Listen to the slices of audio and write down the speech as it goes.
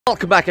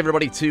Welcome back,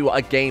 everybody, to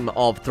a Game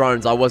of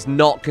Thrones. I was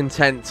not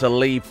content to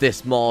leave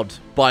this mod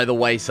by the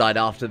wayside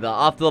after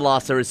the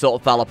last series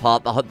sort of fell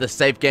apart. The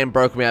save game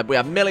broke. We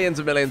have millions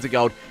and millions of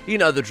gold. You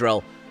know the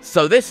drill.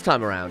 So this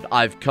time around,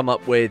 I've come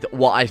up with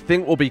what I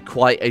think will be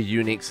quite a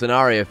unique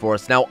scenario for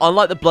us. Now,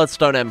 unlike the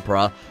Bloodstone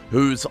Emperor,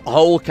 whose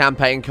whole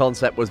campaign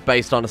concept was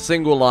based on a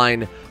single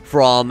line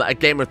from a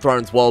Game of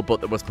Thrones world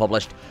book that was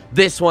published,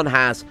 this one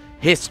has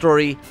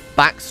history,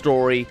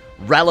 backstory,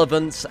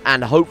 relevance,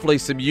 and hopefully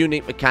some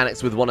unique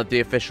mechanics with one of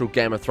the official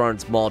Game of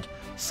Thrones mod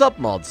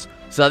submods.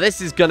 So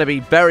this is going to be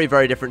very,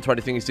 very different to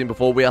anything you've seen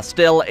before. We are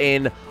still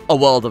in a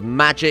world of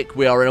magic.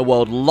 We are in a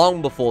world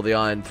long before the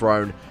Iron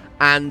Throne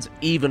and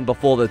even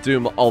before the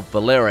Doom of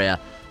Valyria.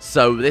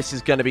 So this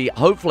is going to be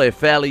hopefully a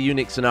fairly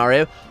unique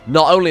scenario.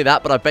 Not only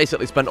that, but I've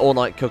basically spent all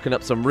night cooking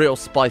up some real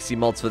spicy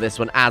mods for this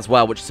one as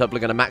well, which is hopefully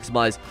going to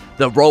maximize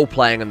the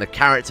role-playing and the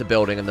character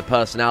building and the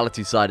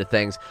personality side of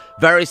things.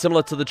 Very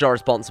similar to the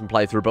Joris Bonson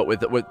playthrough, but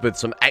with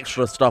some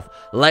extra stuff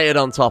layered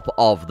on top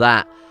of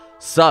that.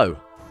 So,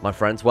 my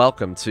friends,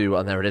 welcome to,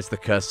 and there it is, the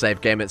cursed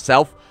save game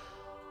itself.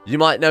 You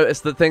might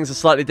notice that things are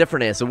slightly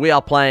different here. So we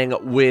are playing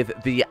with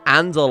the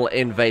Andal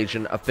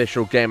Invasion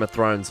official Game of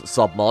Thrones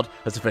submod,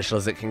 as official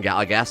as it can get,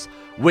 I guess,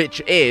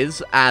 which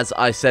is, as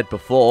I said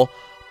before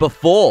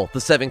the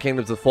Seven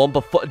Kingdoms of Form,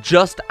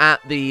 just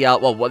at the,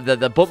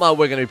 the bookmark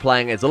we're going to be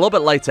playing is a little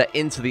bit later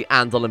into the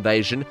Andal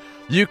Invasion.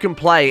 You can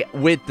play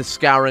with the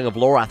Scouring of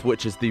Lorath,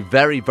 which is the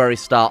very, very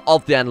start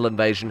of the Andal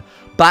Invasion,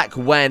 back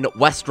when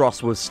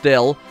Westeros was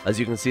still, as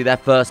you can see there,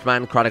 First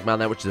Man, Craddock Man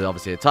there, which is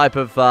obviously a type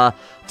of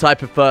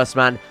First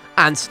Man,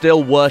 and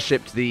still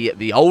worshipped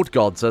the old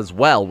gods as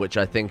well, which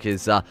I think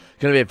is going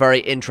to be a very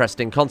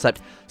interesting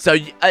concept. So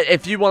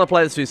if you want to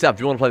play this for yourself,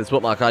 if you want to play this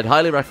bookmark, I'd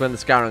highly recommend the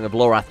Scouring of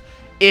Lorath.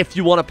 If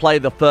you want to play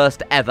the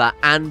first ever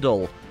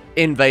Andal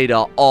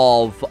invader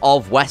of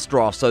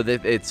Westeros, so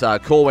it's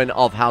Corwin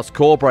of House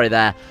Corbray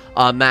there,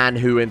 a man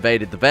who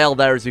invaded the Vale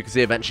there, as you can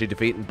see, eventually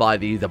defeated by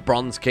the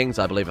Bronze Kings,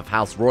 I believe, of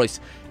House Royce.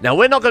 Now,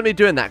 we're not going to be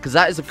doing that, because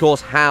that is, of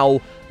course, how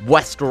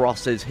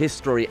Westeros'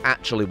 history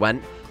actually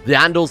went. The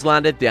Andals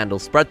landed, the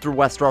Andals spread through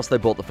Westeros, they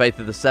brought the Faith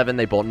of the Seven,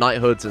 they brought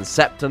knighthoods and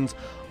septons,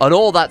 and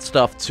all that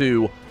stuff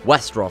to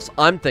Westeros.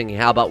 I'm thinking,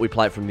 how about we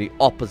play it from the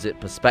opposite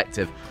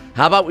perspective?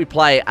 How about we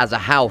play as a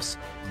house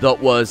that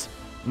was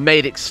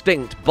made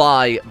extinct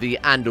by the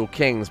Andal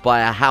Kings, by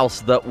a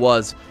house that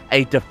was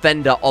a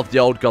defender of the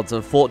old gods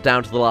and fought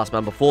down to the last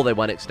man before they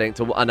went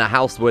extinct, and a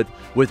house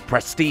with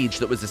prestige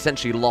that was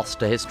essentially lost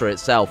to history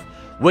itself.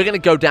 We're going to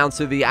go down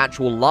to the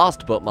actual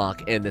last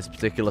bookmark in this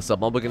particular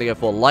submod. We're going to go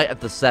for Light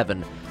of the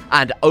Seven,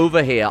 and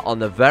over here on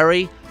the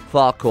very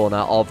far corner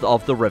of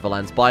the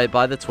Riverlands,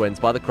 by the Twins,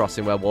 by the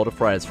crossing where Walder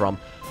Frey is from,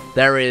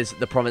 there is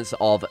the province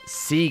of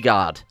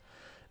Seagard.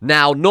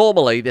 Now,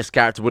 normally, this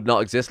character would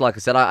not exist. Like I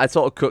said, I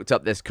sort of cooked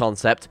up this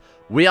concept.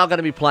 We are going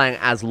to be playing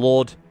as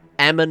Lord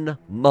Emmon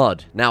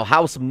Mudd. Now,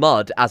 House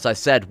Mudd, as I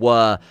said,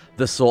 were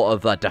the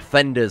sort of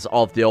defenders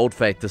of the Old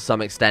Faith to some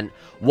extent.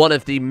 One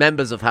of the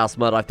members of House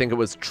Mudd, I think it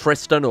was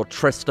Tristan or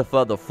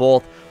Christopher the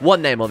Fourth,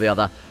 one name or the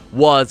other,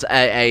 was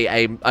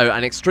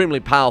an extremely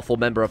powerful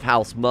member of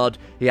House Mudd.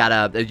 He had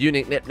a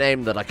unique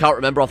nickname that I can't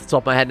remember off the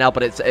top of my head now,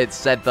 but it's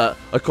said that,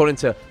 according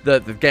to the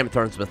Game of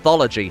Thrones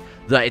mythology,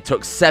 that it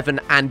took 7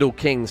 Andal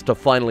kings to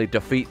finally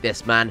defeat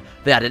this man.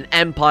 They had an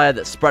empire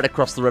that spread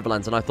across the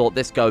Riverlands, and I thought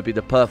this guy would be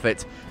the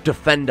perfect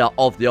defender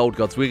of the old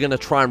gods. We're going to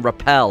try and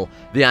repel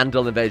the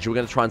Andal invasion. We're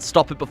going to try and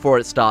stop it before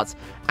it starts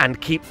and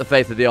keep the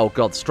faith of the old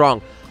gods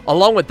strong.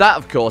 Along with that,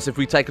 of course, if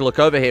we take a look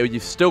over here,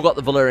 you've still got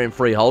the Valyrian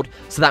freehold,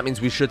 so that means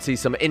we should see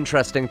some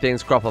interesting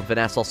things crop up in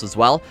Essos as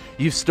well.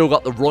 You've still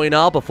got the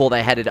Rhoynar before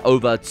they headed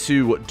over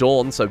to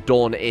Dorne, so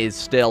Dorne is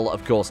still,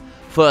 of course,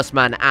 First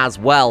Man as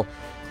well.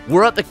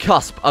 We're at the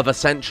cusp of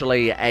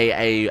essentially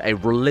a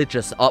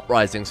religious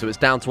uprising, so it's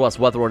down to us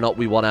whether or not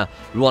we want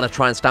to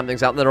try and stamp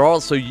things out. And there are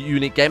also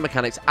unique game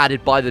mechanics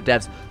added by the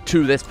devs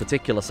to this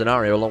particular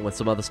scenario, along with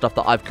some other stuff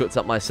that I've cooked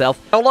up myself.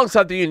 Now,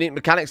 alongside the unique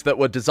mechanics that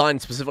were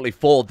designed specifically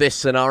for this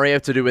scenario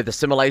to do with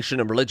assimilation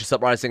and religious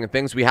uprising and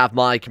things, we have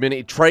my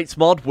community traits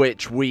mod,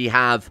 which we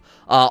have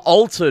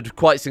altered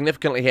quite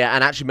significantly here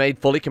and actually made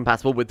fully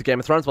compatible with the Game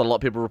of Thrones mod. A lot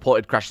of people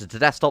reported crashes to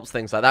desktops,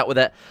 things like that with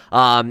it,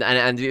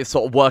 and the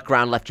sort of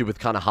workaround left you with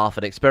kind of half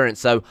an experience.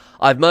 So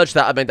I've merged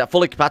that, I've made that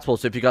fully compatible,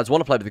 so if you guys want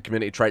to play with the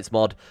community traits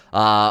mod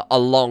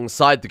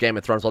alongside the Game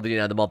of Thrones mod, you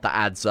know, the mod that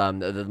adds,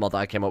 the mod that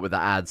I came up with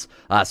that adds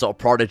sort of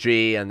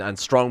prodigy and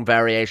strong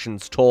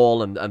variations,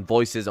 tall and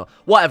voices, or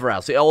whatever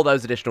else, all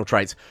those additional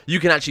traits, you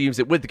can actually use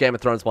it with the Game of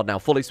Thrones mod now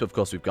fully, so of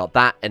course we've got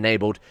that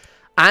enabled.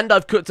 And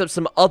I've cooked up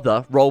some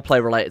other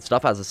roleplay related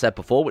stuff, as I said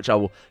before, which I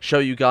will show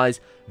you guys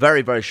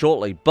very, very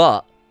shortly.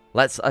 But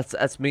let's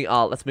meet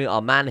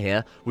our man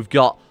here. We've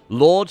got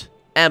Lord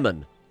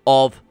Emmon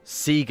of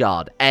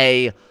Seagard,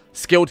 a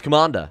skilled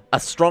commander, a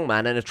strong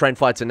man and a trained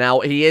fighter. Now,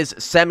 he is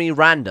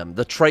semi-random.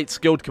 The traits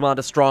skilled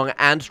commander, strong,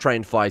 and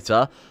trained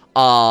fighter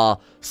are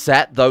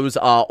set. Those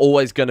are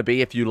always going to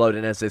be if you load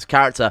in as this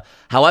character.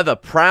 However,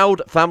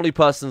 proud, family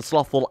person,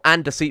 slothful,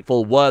 and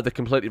deceitful were the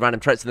completely random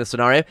traits in this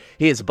scenario.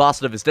 He is a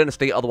bastard of his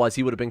dynasty, otherwise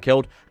he would have been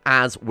killed,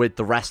 as with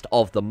the rest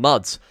of the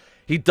Muds.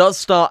 He does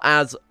start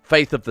as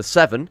Faith of the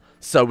Seven,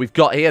 so we've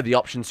got here the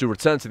option to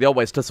return to the old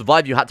ways. To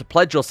survive, you had to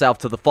pledge yourself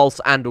to the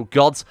false Andal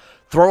gods,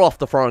 throw off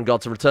the foreign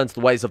gods, and return to the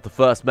ways of the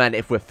first men.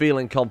 If we're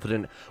feeling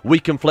confident, we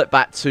can flip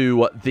back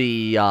to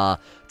the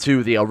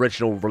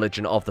original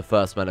religion of the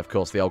first men, of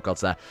course, the old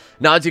gods there.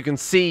 Now, as you can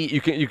see,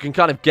 you can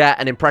kind of get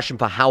an impression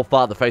for how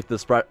far the faith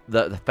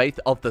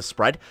of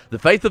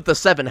the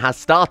Seven has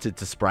started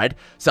to spread.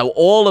 So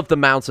all of the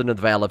mountain and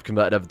the vale have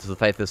converted over to the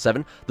faith of the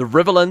Seven. The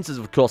riverlands has,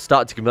 of course,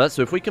 started to convert.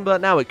 So if we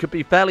convert now, it could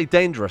be fairly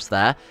dangerous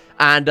there.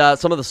 And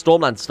some of the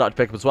stormlands started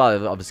to pick up as well.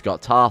 We've obviously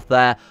got Tarth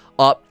there,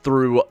 up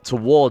through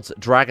towards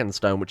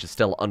Dragonstone, which is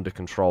still under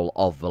control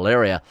of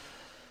Valyria.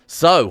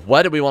 So,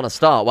 where do we want to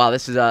start? Wow,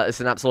 this is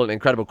an absolutely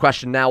incredible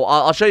question. Now,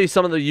 I'll show you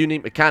some of the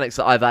unique mechanics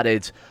that I've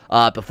added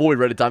before we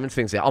really dive into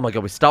things here. Oh my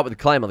god, we start with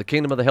the claim on the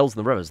Kingdom of the Hills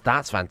and the Rivers.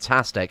 That's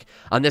fantastic.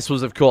 And this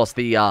was, of course,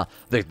 the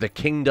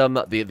kingdom,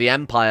 the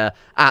empire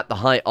at the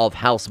height of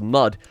House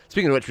Mud.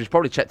 Speaking of which, we should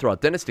probably check through our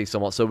dynasty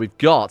somewhat. So we've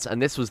got, and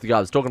this was the guy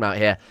I was talking about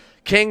here,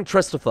 King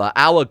Christopher,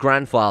 our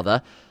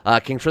grandfather,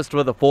 King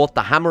Christopher IV,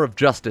 the Hammer of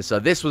Justice. So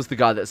this was the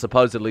guy that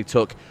supposedly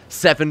took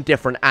 7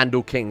 different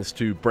Andal kings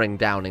to bring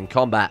down in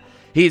combat.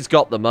 He's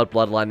got the Mud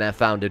Bloodline there,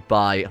 founded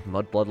by...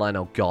 Mud Bloodline?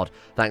 Oh, God.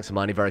 Thanks,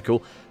 Hermione. Very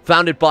cool.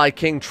 Founded by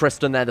King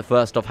Tristan there, the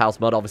first of House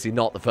Mud. Obviously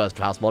not the first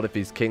of House Mud if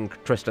he's King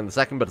Tristan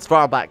II, but as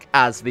far back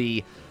as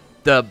the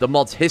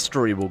mod's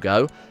history will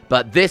go.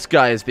 But this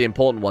guy is the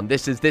important one.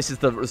 This is the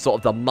sort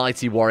of the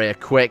mighty warrior,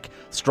 quick,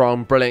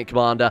 strong, brilliant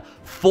commander.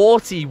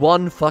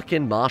 41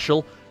 fucking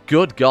martial.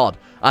 Good God.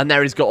 And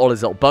there he's got all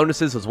his little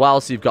bonuses as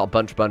well. So you've got a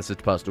bunch of bonuses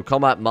to personal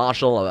combat,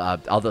 martial,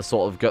 other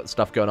sort of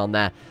stuff going on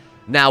there.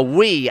 Now,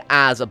 we,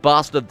 as a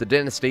bastard of the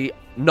dynasty,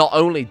 not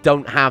only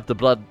don't have the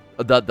Mud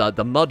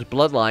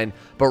bloodline,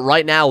 but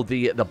right now,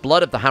 the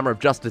blood of the Hammer of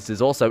Justice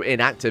is also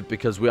inactive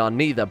because we are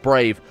neither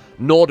brave,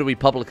 nor do we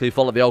publicly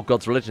follow the old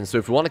god's religion. So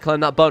if we want to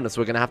claim that bonus,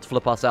 we're going to have to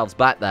flip ourselves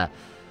back there.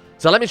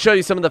 So let me show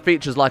you some of the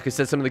features, like I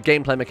said, some of the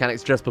gameplay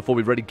mechanics just before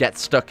we really get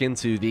stuck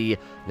into the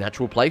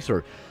actual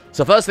playthrough.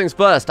 So first things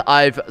first,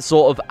 I've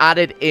sort of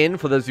added in,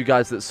 for those of you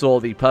guys that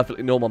saw the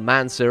Perfectly Normal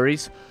Man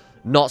series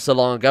not so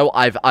long ago,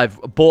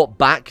 I've brought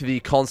back the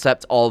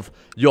concept of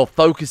your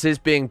focuses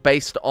being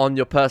based on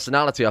your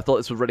personality. I thought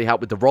this would really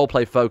help with the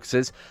roleplay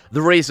focuses.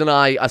 The reason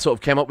I sort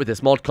of came up with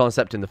this mod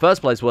concept in the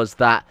first place was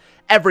that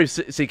every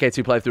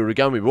CK2 playthrough we're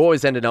going, we were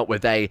always ending up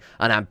with an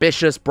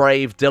ambitious,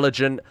 brave,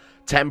 diligent,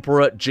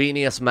 temperate,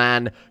 genius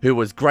man who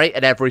was great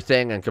at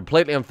everything and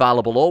completely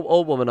infallible,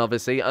 or woman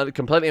obviously,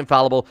 completely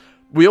infallible.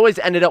 We always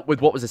ended up with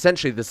what was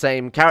essentially the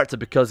same character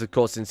because, of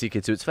course, in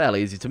CK2 it's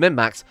fairly easy to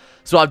min-max.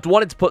 So I've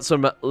wanted to put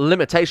some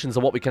limitations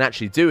on what we can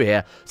actually do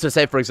here. So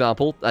say, for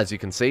example, as you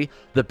can see,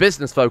 the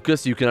business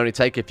focus you can only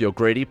take if you're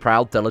greedy,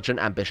 proud, diligent,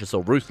 ambitious,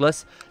 or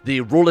ruthless.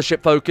 The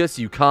rulership focus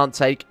you can't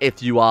take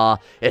if you are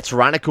a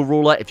tyrannical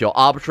ruler, if you're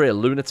arbitrary, a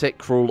lunatic,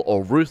 cruel,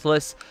 or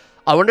ruthless.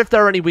 I wonder if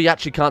there are any we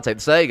actually can't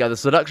take. So there you go, the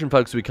seduction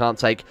focus we can't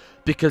take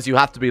because you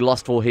have to be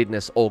lustful,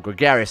 hedonist, or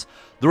gregarious.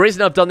 The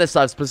reason I've done this,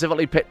 I've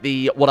specifically picked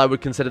what I would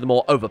consider the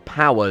more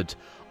overpowered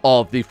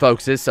of the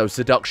focuses, so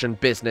seduction,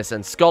 business,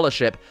 and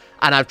scholarship,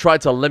 and I've tried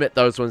to limit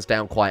those ones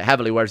down quite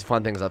heavily, whereas you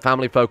find things like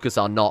family focus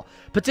are not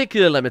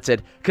particularly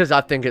limited, because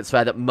I think it's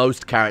fair that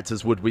most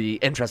characters would be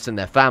interested in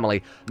their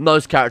family,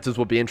 most characters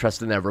would be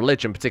interested in their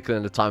religion, particularly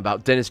in the time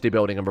about dynasty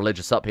building and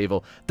religious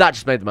upheaval. That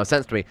just made the most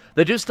sense to me.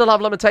 They do still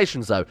have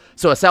limitations, though,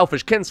 so a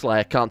selfish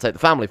kinslayer can't take the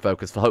family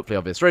focus for hopefully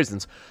obvious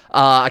reasons.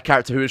 A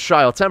character who is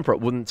shy or temperate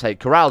wouldn't take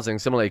carousing,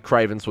 similarly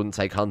cravens wouldn't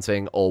take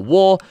hunting or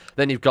war.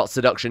 Then you've got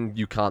seduction,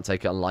 you can't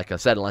take it, like I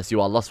said, unless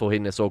you are lustful,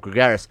 hedonist, or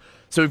gregarious.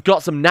 So we've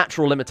got some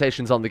natural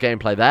limitations on the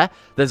gameplay there.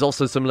 There's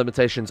also some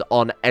limitations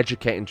on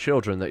educating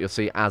children that you'll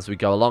see as we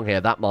go along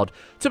here. That mod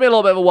took me a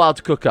little bit of a while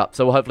to cook up,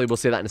 so hopefully we'll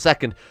see that in a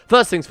second.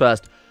 First things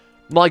first,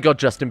 my god,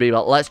 Justin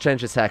Bieber, let's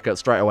change his haircut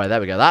straight away. There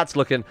we go. That's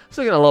looking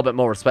a little bit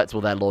more respectable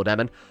there, Lord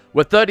Emmon.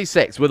 We're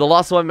 36. We're the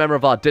last surviving member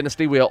of our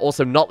dynasty. We are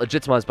also not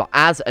legitimized, but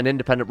as an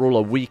independent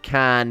ruler, we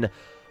can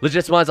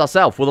legitimize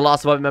ourselves. We're the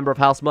last surviving member of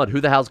House Mud. Who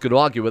the hell's going to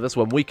argue with us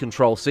when we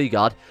control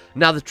Seaguard?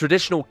 Now, the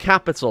traditional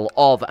capital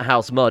of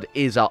House Mud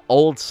is our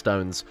Old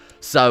Stones.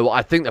 So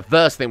I think the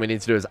first thing we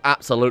need to do is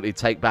absolutely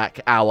take back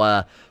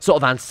our sort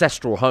of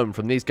ancestral home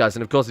from these guys.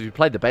 And of course, if you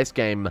played the base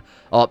Game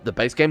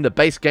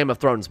of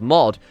Thrones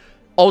mod,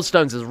 Old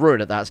Stones is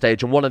ruined at that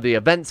stage, and one of the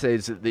events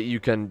is that you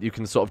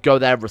can sort of go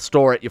there,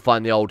 restore it, you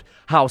find the old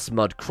House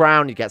Mud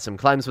crown, you get some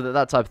claims with it,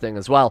 that type of thing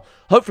as well.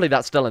 Hopefully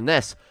that's still in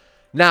this.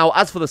 Now,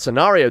 as for the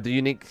scenario, the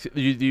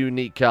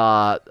unique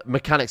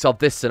mechanics of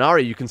this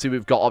scenario, you can see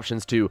we've got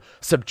options to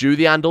subdue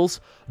the Andals.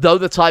 Though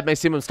the tide may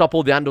seem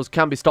unstoppable, the Andals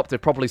can be stopped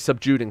if properly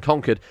subdued and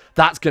conquered.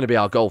 That's going to be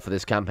our goal for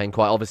this campaign,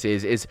 quite obviously,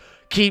 is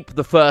keep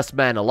the first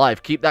men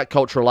alive, keep that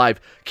culture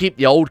alive, keep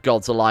the old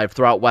gods alive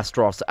throughout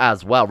Westeros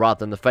as well, rather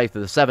than the Faith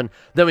of the Seven.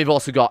 Then we've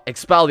also got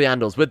expel the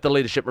Andals. With the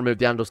leadership removed,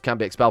 the Andals can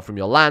be expelled from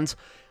your lands.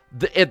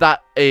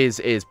 That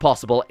is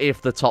possible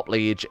if the top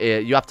liege,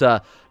 you have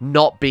to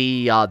not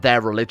be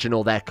their religion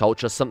or their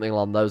culture, something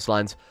along those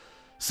lines.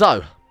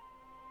 So,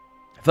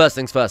 first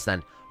things first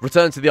then.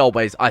 Return to the old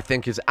ways, I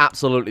think, is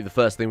absolutely the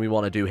first thing we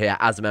want to do here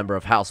as a member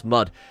of House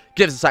Mud.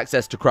 Gives us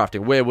access to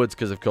crafting weirwoods,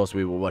 because of course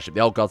we will worship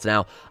the old gods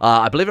now.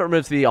 I believe it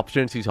removes the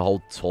opportunity to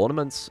hold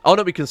tournaments. Oh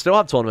no, we can still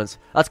have tournaments.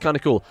 That's kind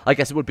of cool. I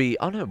guess it would be,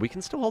 oh no, we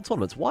can still hold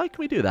tournaments. Why can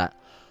we do that?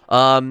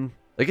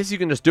 I guess you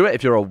can just do it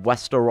if you're a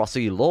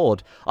Westerosi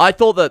lord. I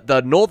thought that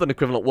the northern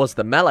equivalent was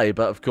the melee,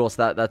 but of course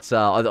that's,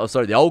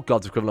 sorry, the old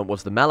gods equivalent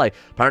was the melee.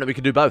 Apparently we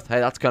can do both. Hey,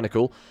 that's kind of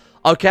cool.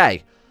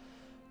 Okay,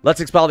 let's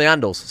expel the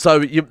Andals. So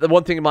the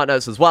one thing you might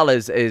notice as well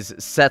is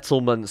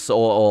settlements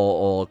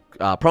or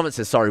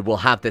provinces, sorry, will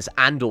have this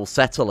Andal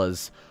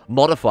settlers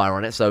modifier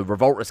on it. So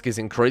revolt risk is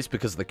increased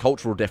because of the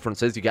cultural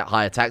differences. You get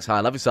higher tax,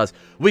 higher levy size.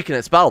 We can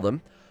expel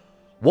them.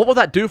 What will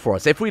that do for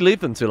us? If we leave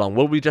them too long,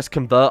 will we just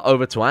convert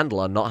over to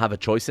Andal and not have a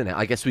choice in it?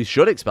 I guess we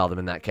should expel them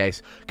in that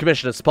case.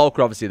 Commissioner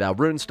Sepulchre, obviously there are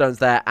runestones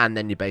there, and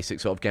then your basic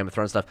sort of Game of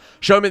Thrones stuff.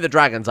 Show me the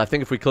dragons. I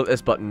think if we click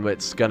this button,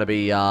 it's going to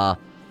be,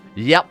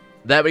 yep,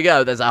 there we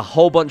go. There's a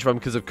whole bunch of them,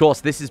 because of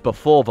course this is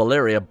before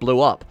Valyria blew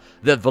up.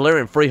 The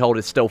Valyrian Freehold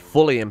is still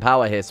fully in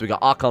power here, so we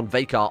got Archon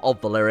Vakar of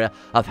Valyria,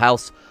 of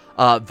House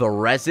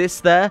Varesis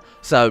there.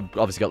 So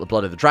obviously got the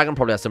blood of the dragon,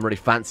 probably has some really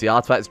fancy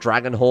artifacts,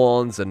 dragon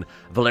horns and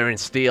Valyrian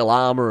steel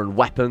armor and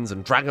weapons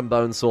and dragon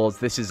bone swords.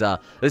 This is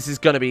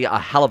going to be a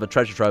hell of a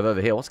treasure trove over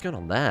here. What's going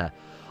on there?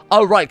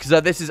 Oh, right,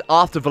 because this is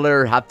after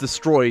Valyria have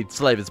destroyed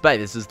Slaver's Bay.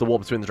 This is the war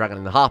between the dragon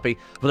and the harpy.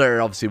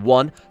 Valyria obviously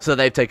won, so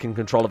they've taken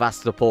control of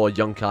Astapor,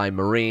 Yunkai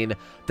Marine.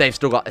 They've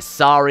still got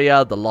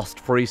Isaria, the Lost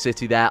Free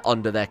City there,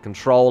 under their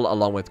control,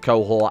 along with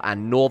Qohor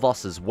and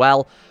Norvos as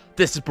well.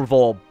 This is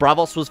before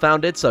Braavos was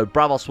founded, so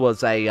Braavos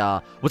was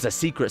a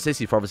secret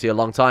city for obviously a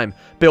long time,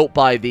 built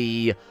by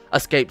the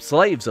escaped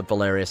slaves of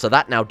Valyria, so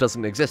that now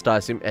doesn't exist. I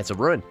assume it's a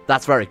ruin.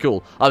 That's very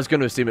cool. I was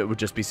going to assume it would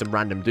just be some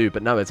random dude,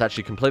 but no, it's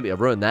actually completely a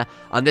ruin there,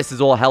 and this is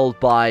all held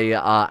by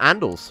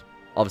Andals,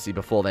 obviously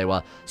before they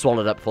were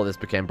swallowed up, before this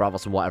became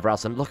Braavos and whatever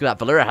else. And look at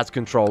that, Valyria has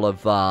control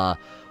of,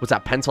 what's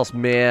that, Pentos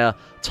Mere,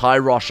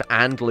 Tyrosh,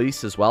 and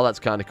Lys as well. That's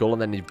kind of cool.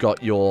 And then you've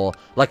got your,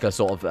 like I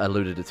sort of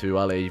alluded to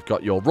earlier, you've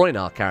got your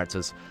Rhoynar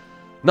characters.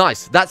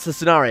 Nice. That's the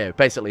scenario,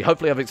 basically.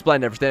 Hopefully I've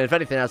explained everything. If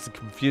anything else is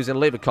confusing,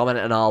 leave a comment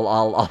and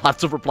I'll have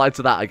to reply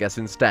to that, I guess,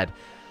 instead.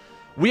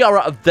 We are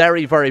at a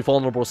very, very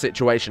vulnerable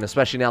situation,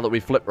 especially now that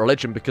we've flipped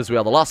religion, because we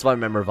are the last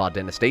surviving member of our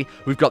dynasty.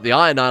 We've got the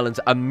Iron Islands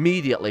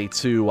immediately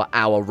to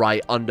our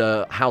right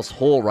under House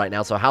Hall right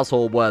now. So House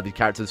Hall were the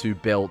characters who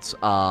built,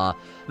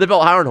 they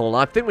built Harrenhal. And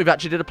I think we've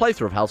actually did a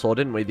playthrough of House Hall,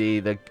 didn't we?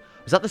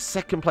 Was that the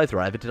second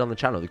playthrough I ever did on the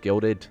channel? The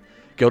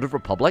Gilded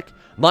Republic?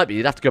 Might be.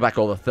 You'd have to go back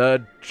all the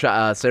third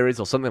series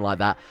or something like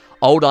that.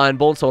 Old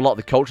Ironborn, so a lot of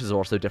the cultures are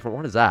also different.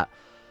 What is that?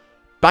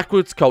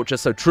 Backwards culture,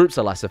 so troops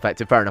are less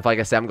effective. Fair enough. I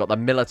guess they haven't got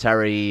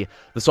the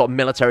sort of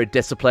military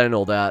discipline,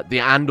 or the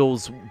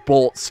Andals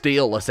brought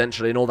steel,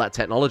 essentially, and all that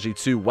technology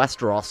to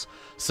Westeros.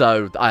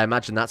 So I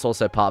imagine that's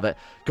also part of it.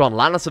 Go on,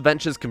 Landless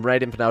Adventures can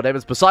raid Infidel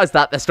Demons. Besides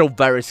that, they're still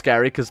very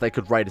scary, because they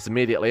could raid us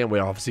immediately, and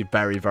we're obviously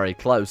very, very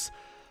close.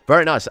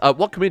 Very nice.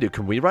 What can we do?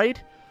 Can we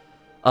raid?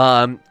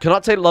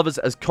 Cannot take lovers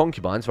as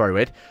concubines, very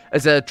weird.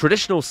 As a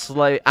traditional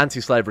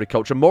anti-slavery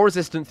culture, more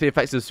resistant to the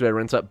effects of severe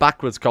winter,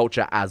 backwards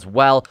culture as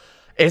well.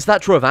 Is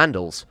that true of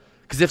Andals?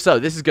 Because if so,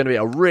 this is going to be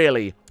a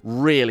really,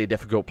 really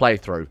difficult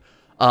playthrough.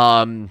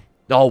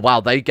 Oh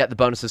wow, they get the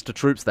bonuses to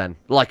troops then.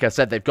 Like I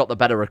said, they've got the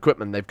better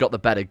equipment, they've got the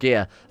better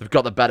gear, they've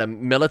got the better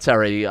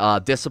military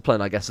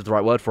discipline, I guess is the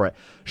right word for it.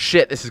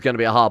 Shit, this is going to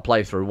be a hard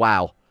playthrough,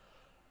 wow.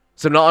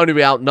 So not only are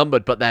we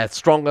outnumbered, but they're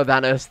stronger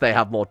than us, they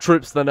have more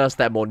troops than us,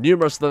 they're more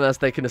numerous than us,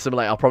 they can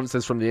assimilate our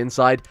provinces from the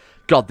inside.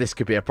 God, this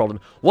could be a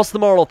problem. What's the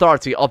moral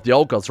authority of the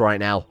old gods right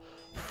now?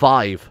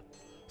 5.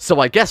 So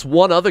I guess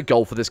one other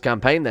goal for this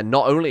campaign then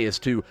not only is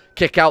to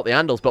kick out the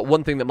Andals, but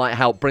one thing that might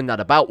help bring that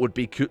about would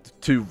be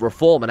to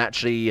reform and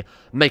actually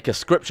make a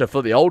scripture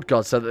for the old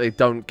gods so that they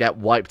don't get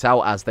wiped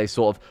out as they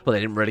sort of, well, they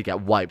didn't really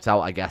get wiped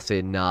out, I guess,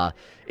 in A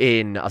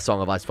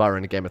Song of Ice, Fire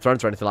and a Game of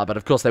Thrones or anything like that. But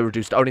of course they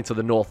reduced only to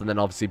the north and then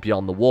obviously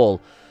beyond the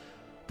wall.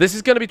 This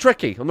is going to be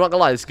tricky. I'm not going to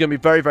lie. This is going to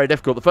be very, very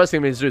difficult. The first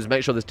thing we need to do is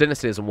make sure this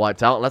dynasty isn't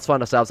wiped out. And let's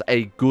find ourselves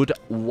a good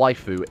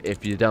waifu,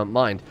 if you don't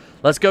mind.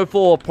 Let's go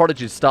for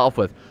Prodigy to start off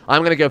with.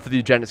 I'm going to go for the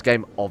eugenics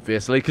game,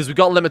 obviously, because we've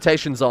got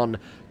limitations on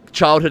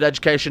childhood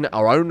education,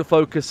 our own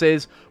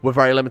focuses. We're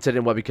very limited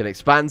in where we can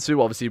expand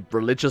to, obviously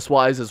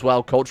religious-wise as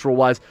well,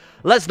 cultural-wise.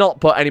 Let's not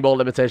put any more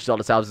limitations on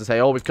ourselves and say,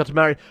 oh, we've got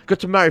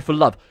to marry for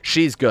love.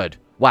 She's good.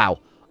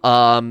 Wow.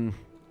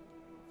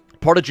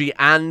 Prodigy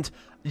and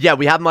Yeah,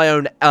 we have my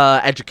own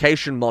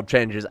education mod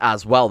changes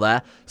as well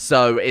there.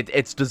 So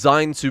it's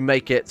designed to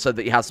make it so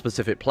that you have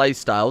specific play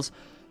styles.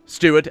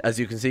 Steward, as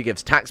you can see,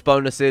 gives tax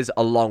bonuses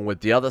along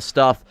with the other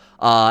stuff.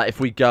 If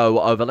we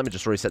go over, let me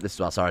just reset this as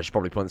well. Sorry, I should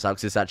probably point this out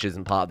because this actually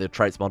isn't part of the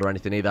traits mod or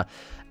anything either.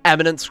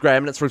 Eminence, Grey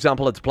Eminence, for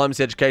example, a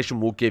diplomacy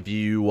education will give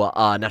you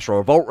national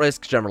revolt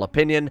risk, general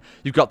opinion.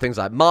 You've got things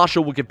like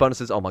Marshal will give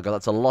bonuses. Oh my god,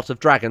 that's a lot of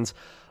dragons.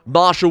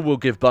 Marshal will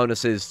give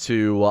bonuses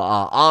to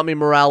army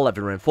morale,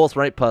 levy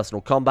reinforcement rate,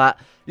 personal combat.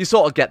 You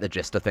sort of get the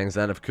gist of things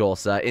then, of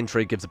course.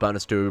 Intrigue gives a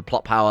bonus to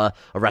plot power,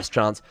 arrest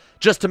chance.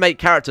 Just to make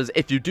characters,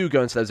 if you do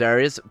go into those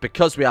areas,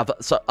 because we have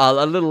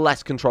a little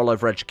less control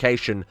over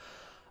education,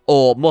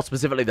 or more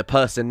specifically the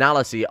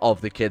personality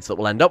of the kids that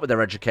will end up with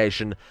their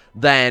education,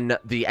 then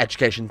the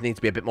education needs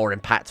to be a bit more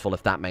impactful,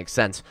 if that makes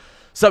sense.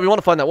 So we want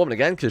to find that woman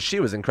again, because she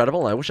was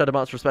incredible. I wish I'd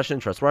marked for special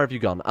interest. Where have you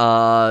gone?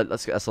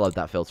 Let's load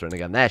that filter in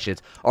again. There she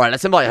is. Alright,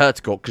 let's invite her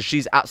to court, because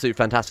she's absolutely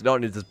fantastic. Not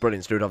only does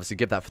brilliant Steward obviously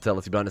give that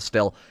fertility bonus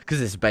still, because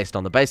this is based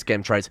on the base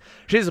game traits.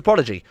 She's a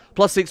prodigy.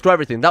 +6 to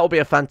everything. That will be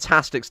a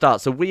fantastic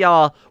start. So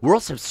we're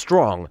also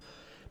strong.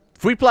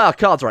 If we play our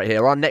cards right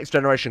here, our next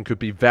generation could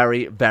be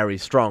very, very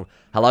strong.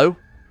 Hello?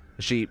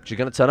 Is she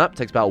going to turn up?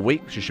 Takes about a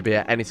week. She should be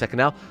at any second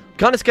now.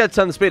 Kind of scared to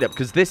turn the speed up,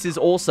 because this is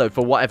also,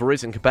 for whatever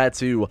reason, compared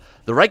to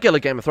the regular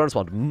Game of Thrones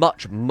mod,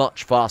 much,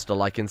 much faster,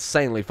 like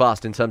insanely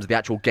fast in terms of the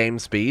actual game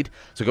speed.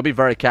 So we've got to be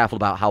very careful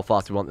about how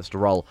fast we want this to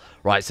roll.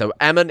 Right, so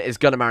Emmon is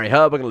going to marry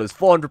her. We're going to lose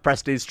 400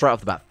 prestige straight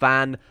off the bat.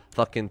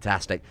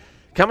 Fan-fucking-tastic.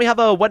 Can we have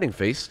a wedding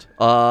feast?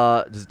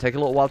 Does it take a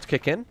little while to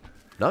kick in?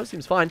 No, it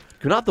seems fine.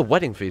 Can we have the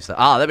wedding feast?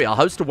 Ah, there we are.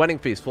 Host a wedding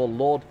feast for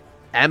Lord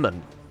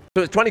Emmon.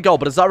 So it's 20 gold,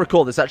 but as I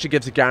recall, this actually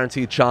gives a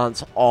guaranteed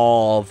chance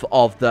of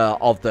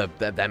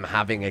them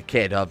having a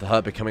kid, of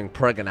her becoming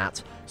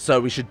pregnant. So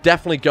we should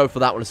definitely go for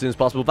that one as soon as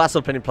possible. Vassal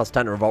opinion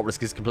 +10 to revolt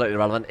risk is completely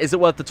irrelevant. Is it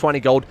worth the 20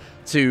 gold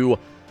to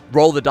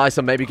roll the dice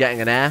on maybe getting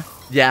an heir?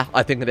 Yeah,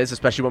 I think it is,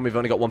 especially when we've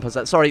only got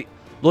 1%. Sorry,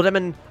 Lord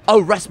Emmon.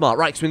 Oh, Restmart,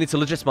 right, because we need to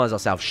legitimize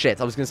ourselves.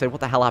 Shit, I was going to say,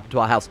 what the hell happened to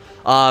our house?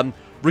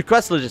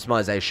 Request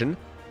legitimization.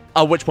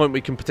 At which point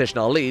we can petition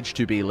our liege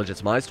to be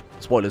legitimized.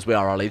 Spoilers, we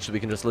are our liege, so we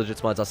can just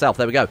legitimize ourselves.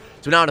 There we go.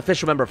 So we're now an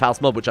official member of House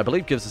Mob, which I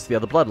believe gives us the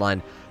other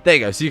bloodline. There you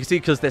go. So you can see,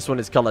 because this one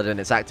is colored and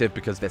it's active,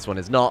 because this one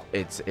is not.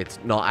 It's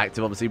not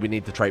active. Obviously, we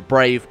need the trait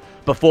Brave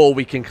before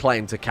we can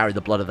claim to carry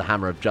the blood of the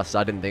Hammer of Justice.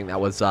 I didn't think that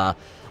was... I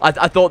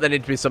thought there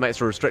needed to be some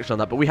extra restriction on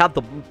that, but we have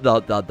the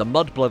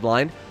Mud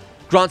bloodline.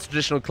 Grants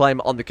traditional claim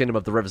on the Kingdom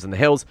of the Rivers and the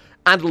Hills.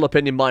 Andal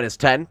opinion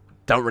 -10.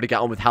 Don't really get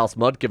on with House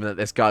Mud, given that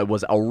this guy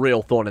was a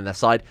real thorn in their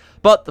side.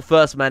 But the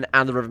First Men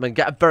and the Rivermen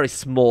get a very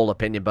small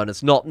opinion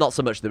bonus. Not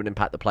so much that it would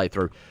impact the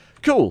playthrough.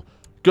 Cool.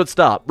 Good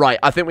start. Right,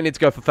 I think we need to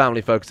go for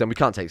family focus, and we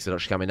can't take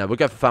seduction, can we? No, we'll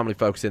go for family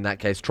focus in that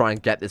case. Try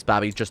and get this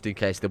babby, just in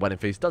case the wedding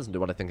feast doesn't do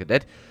what I think it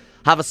did.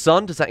 Have a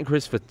son. Does that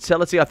increase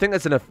fertility? I think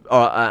there's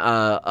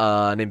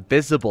an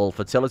invisible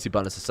fertility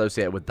bonus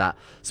associated with that.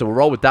 So we'll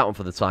roll with that one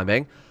for the time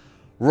being.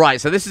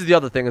 Right, so this is the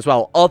other thing as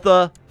well.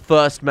 Other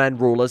First Men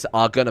rulers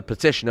are going to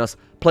petition us.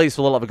 Please,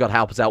 for the love of God,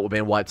 help us out. We're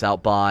being wiped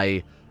out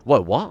by...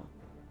 Whoa, what?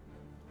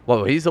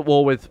 Whoa, he's at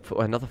war with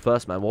another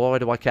First Man. Why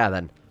do I care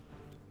then?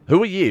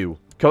 Who are you?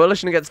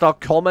 Coalition against our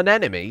common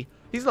enemy?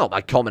 He's not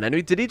my common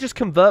enemy. Did he just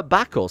convert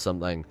back or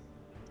something?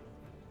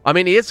 I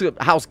mean, he is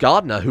House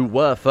Gardener, who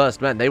were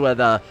First Men. They were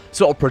the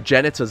sort of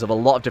progenitors of a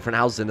lot of different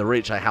houses in the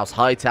Reach, like House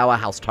Hightower,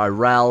 House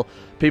Tyrell,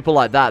 people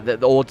like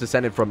that all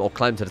descended from, or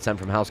claim to descend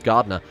from House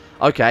Gardener.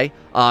 Okay,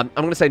 I'm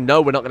going to say no,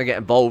 we're not going to get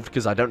involved,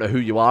 because I don't know who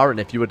you are, and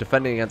if you were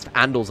defending against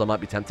Andals, I might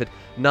be tempted.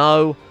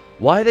 No.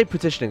 Why are they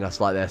petitioning us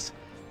like this?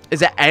 Is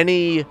there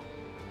any...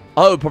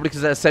 Oh, probably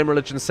because they're the same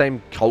religion,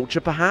 same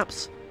culture,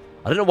 perhaps?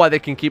 I don't know why they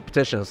can keep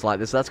petitioning us like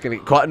this. That's going to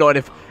get quite annoying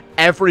if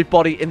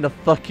everybody in the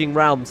fucking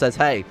realm says,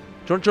 hey...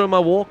 Do you want to join my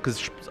war?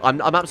 Because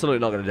I'm absolutely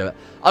not going to do it.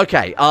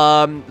 Okay,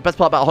 the best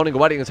part about holding a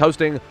wedding is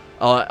holding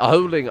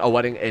a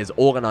wedding is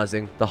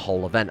organizing the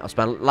whole event. I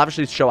spend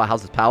lavishly to show our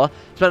house's power.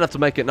 Spend enough to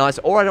make it nice,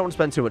 or I don't want to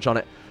spend too much on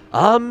it.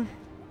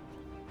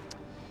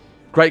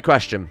 Great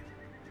question.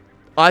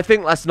 I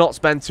think let's not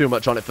spend too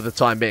much on it for the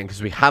time being,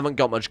 because we haven't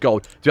got much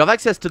gold. Do you have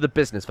access to the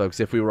business, folks,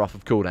 if we were off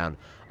of cooldown?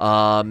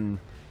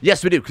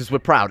 Yes, we do, because we're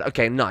proud.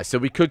 Okay, nice. So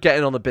we could get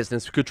in on the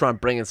business. We could try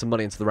and bring in some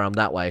money into the realm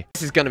that way.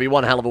 This is going to be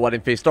one hell of a wedding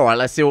feast. All right,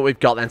 let's see what we've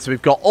got then. So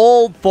we've got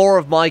all 4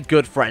 of my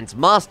good friends.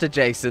 Master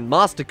Jason,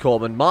 Master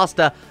Corbin,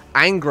 Master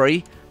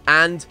Angry,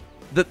 and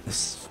the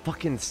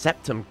fucking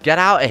Septum. Get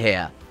out of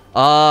here.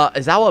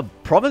 Is our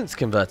province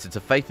converted to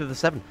Faith of the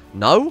Seven?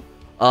 No?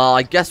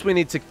 I guess we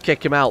need to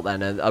kick him out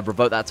then and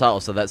revoke that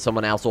title so that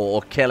someone else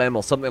or kill him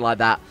or something like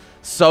that,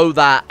 so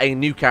that a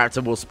new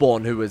character will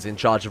spawn who is in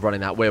charge of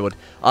running that weirwood.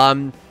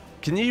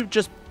 Can you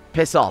just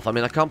piss off? I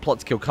mean, I can't plot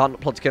to kill, can't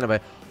plot to kill him.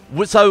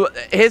 So,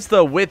 here's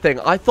the weird thing.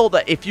 I thought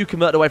that if you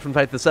converted away from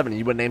Faith of the Seven and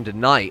you were named a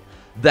knight,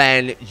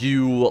 then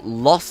you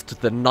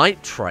lost the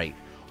knight trait.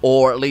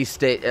 Or at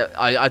least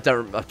I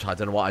don't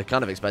know what I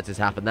kind of expected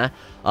to happen there.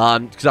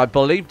 Because I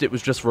believed it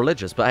was just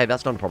religious. But hey,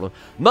 that's not a problem.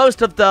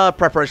 Most of the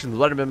preparations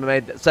have already been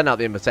made. Send out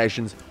the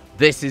invitations.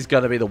 This is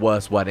going to be the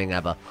worst wedding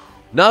ever.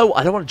 No,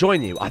 I don't want to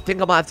join you. I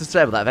think I might have to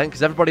stay with that event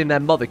because everybody and their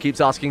mother keeps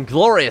asking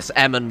Glorious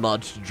M and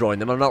Mud to join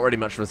them. I'm not really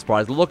much of a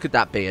surprise. Look at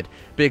that beard.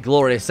 Be a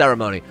glorious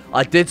ceremony.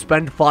 I did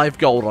spend 5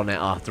 gold on it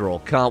after all.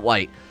 Can't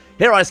wait.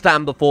 Here I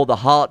stand before the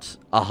heart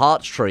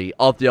tree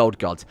of the old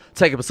gods.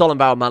 Take up a solemn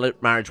vow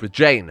of marriage with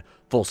Jane.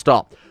 Full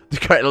stop.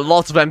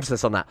 Lots of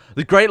emphasis on that.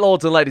 The great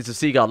lords and ladies of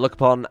Seagard look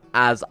upon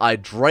as I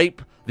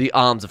drape the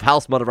arms of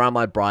House Mud around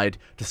my bride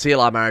to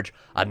seal our marriage.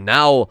 And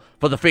now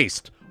for the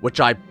feast, which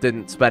I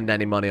didn't spend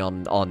any money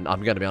on. I'm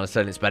going to be honest,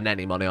 I didn't spend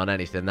any money on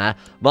anything there.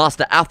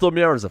 Master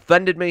Athelmure has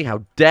offended me.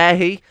 How dare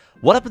he?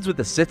 What happens with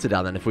the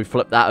Citadel then if we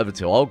flip that over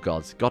to old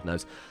gods? God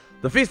knows.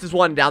 The feast is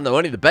winding down, though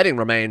only the bedding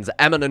remains.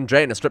 Emmon and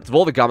Jane are stripped of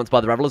all the garments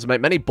by the revelers who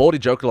make many bawdy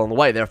jokes along the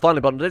way. They are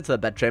finally bundled into their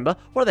bedchamber,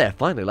 where they are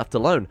finally left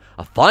alone.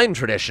 A fine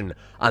tradition.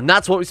 And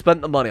that's what we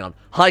spent the money on.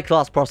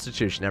 High-class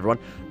prostitution, everyone.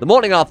 The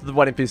morning after the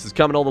wedding feast has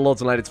come, and all the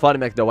lords and ladies finally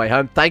make their way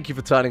home. Thank you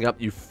for turning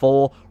up, you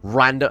 4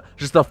 random...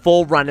 Just the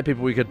 4 random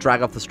people we could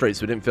drag off the streets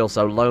so we didn't feel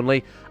so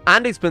lonely.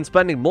 Andy's been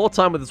spending more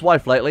time with his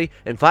wife lately.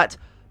 In fact...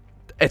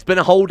 It's been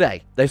a whole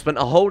day. They've spent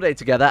a whole day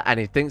together, and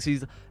he thinks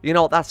he's... You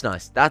know what? That's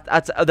nice.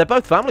 They're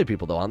both family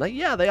people, though, aren't they?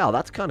 Yeah, they are.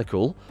 That's kind of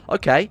cool.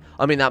 Okay.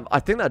 I mean, I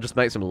think that just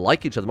makes them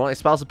like each other more. Like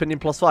spouse opinion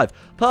 +5.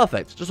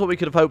 Perfect. Just what we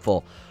could have hoped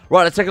for.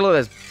 Right, let's take a look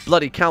at this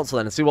bloody council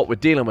then and see what we're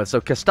dealing with. So,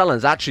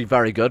 Castellan's actually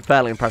very good.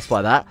 Fairly impressed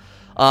by that.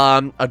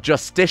 A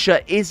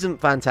Justicia isn't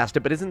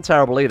fantastic, but isn't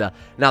terrible either.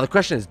 Now, the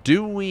question is,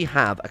 do we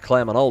have a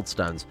claim on Old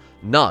Stones?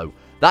 No.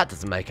 That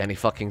doesn't make any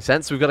fucking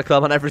sense. We've got a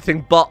claim on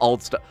everything but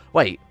Old Stones.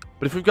 Wait.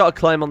 But if we've got a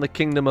claim on the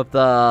Kingdom of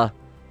the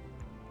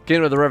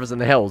Rivers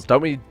and the Hills,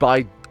 don't we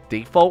by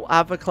default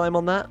have a claim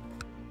on that?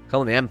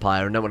 Claim on the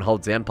Empire, and no one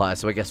holds the Empire,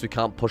 so I guess we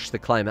can't push the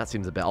claim. That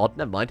seems a bit odd.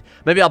 Never mind.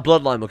 Maybe our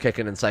bloodline will kick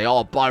in and say,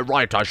 oh, by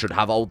right, I should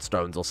have Old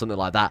Stones, or something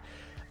like that.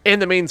 In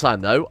the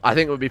meantime, though, I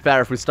think it would be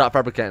fair if we start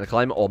fabricating a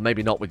claim, or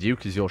maybe not with you,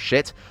 because you're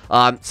shit.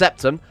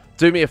 Septum,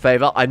 do me a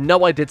favor. I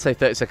know I did say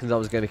 30 seconds I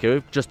was going to kill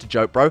you. Just a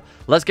joke, bro.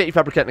 Let's get you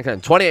fabricating a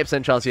claim.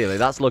 28% chance yearly.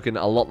 That's looking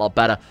a lot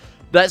better.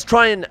 Let's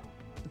try and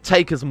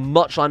take as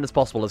much land as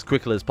possible, as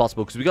quickly as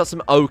possible, because we got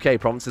some okay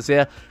provinces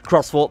here.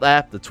 Crossfort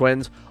there, the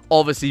twins,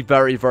 obviously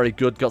very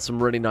good. Got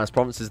some really nice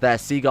provinces there.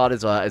 Seagard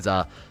is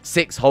a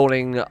 6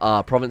 holding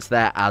province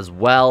there as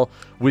well.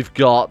 We've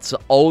got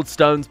Old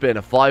Stones being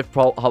a 5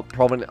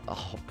 province.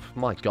 Oh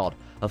my god,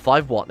 a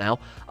 5 what now?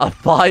 A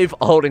 5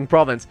 holding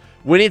province.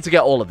 We need to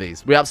get all of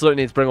these. We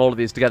absolutely need to bring all of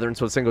these together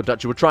into a single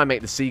duchy. We'll try and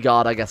make the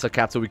Seagard, I guess, our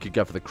capital. We could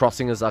go for the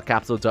Crossing as our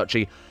capital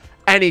duchy.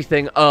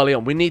 Anything early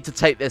on. We need to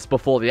take this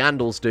before the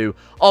Andals do.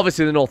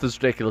 Obviously, the North is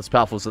ridiculous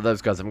powerful, so those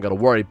guys haven't got to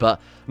worry.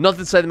 But nothing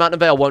to say the Mountain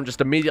of Vale won't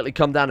just immediately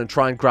come down and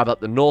try and grab up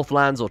the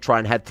Northlands, or try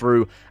and head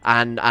through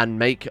and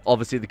make,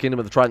 obviously, the Kingdom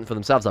of the Trident for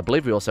themselves. I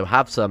believe we also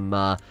have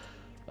some...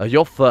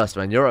 you're first,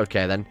 man. You're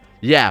okay, then.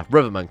 Yeah,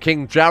 Riverman.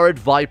 King Jared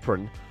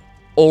Viperin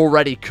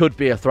already could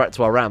be a threat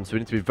to our realm, so we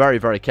need to be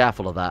very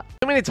careful of that.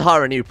 And we need to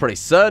hire a new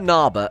priest, Sir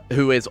Narber,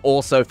 who is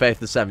also Faith of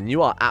the Seven.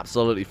 You are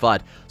absolutely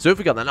fired. So if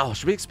we got that, oh,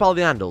 should we expel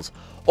the Andals?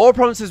 All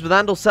provinces with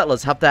Andal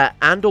settlers have their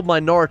Andal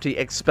minority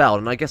expelled,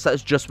 and I guess that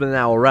is just within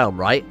our realm,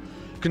 right?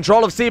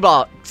 Control of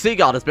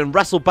Seagard has been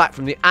wrestled back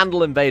from the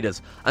Andal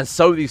invaders, and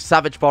so these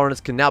savage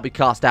foreigners can now be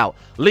cast out.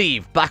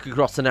 Leave back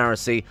across the Narrow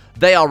Sea.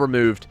 They are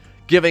removed,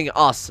 giving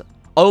us...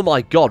 Oh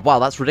my god, wow,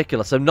 that's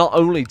ridiculous. So not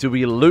only do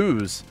we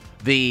lose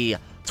the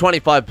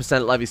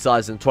 25% levy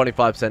size and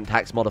 25%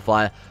 tax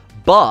modifier,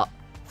 but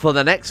for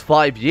the next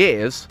 5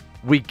 years,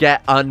 we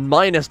get a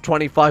minus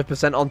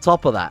 25% on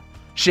top of that.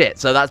 Shit,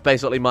 so that's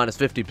basically minus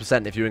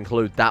 50% if you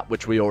include that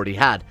which we already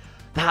had.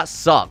 That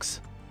sucks.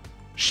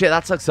 Shit,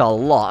 that sucks a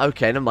lot.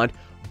 Okay, never mind.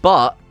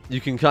 But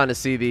you can kind of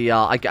see the,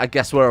 I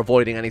guess we're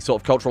avoiding any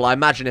sort of cultural. I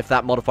imagine if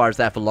that modifier is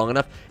there for long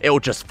enough, it will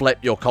just flip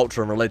your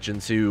culture and religion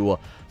to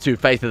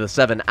Faith of the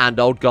Seven and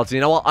Old Gods. And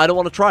you know what? I don't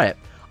want to try it.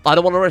 I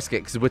don't want to risk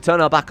it, because if we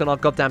turn our back on our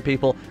goddamn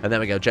people, and there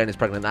we go, Jane is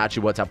pregnant. That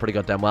actually worked out pretty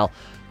goddamn well.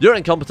 You're an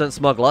incompetent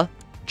smuggler.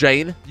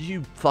 Jane,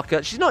 you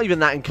fucker. She's not even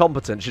that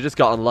incompetent. She just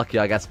got unlucky,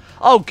 I guess.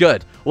 Oh,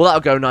 good. Well,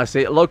 that'll go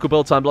nicely. Local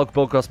build time, local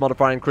build cost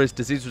modifier increase,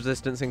 disease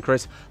resistance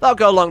increase. That'll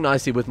go along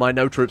nicely with my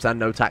no troops and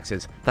no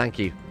taxes. Thank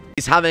you.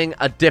 He's having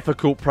a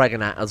difficult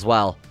pregnant as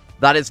well.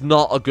 That is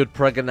not a good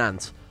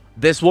pregnant.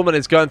 This woman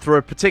is going through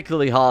a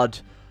particularly hard...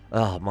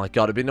 Oh my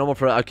god, it'd be normal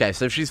for her. Okay,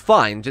 so she's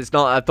fine. It's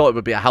not, I thought it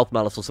would be a health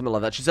malus or something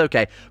like that. She's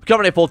okay. We can't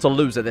really afford to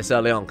lose her this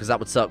early on, because that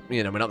would suck.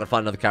 You know, we're not going to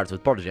find another character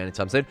with Prodigy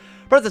anytime soon.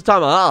 But at this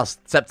time, I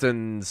asked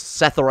Septon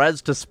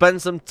Setherez to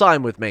spend some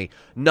time with me.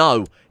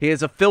 No, he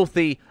is a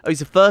filthy... Oh,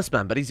 he's a first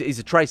man, but he's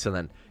a traitor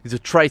then. He's a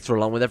traitor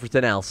along with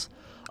everything else.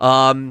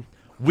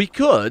 We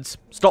could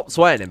stop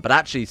swaying him, but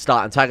actually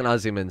start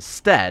antagonizing him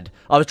instead.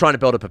 I was trying to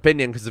build up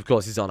opinion, because of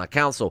course he's on our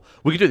council.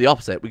 We could do the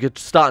opposite. We could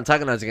start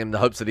antagonizing him in the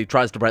hopes that he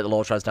tries to break the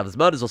law, tries to have his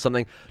murders or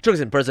something, chucks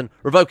him in prison,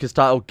 revoke his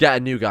title, get a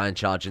new guy in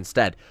charge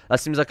instead. That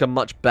seems like a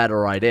much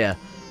better idea.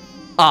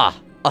 Ah,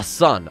 a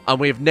son. And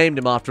we've named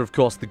him after, of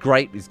course, the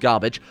Great. He's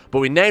garbage.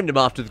 But we named him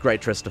after the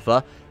Great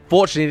Christopher.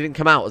 Fortunately, he didn't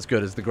come out as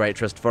good as the Great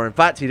Christopher. In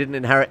fact, he didn't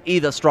inherit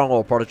either strong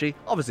or prodigy.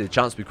 Obviously, the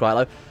chance would be quite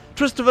low.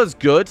 Christopher's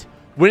good.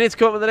 We need to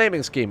come up with a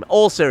naming scheme.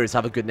 All series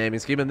have a good naming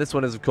scheme, and this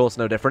one is, of course,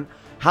 no different.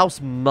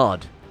 House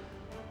Mud.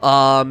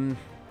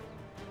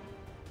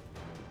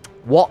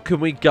 What can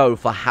we go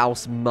for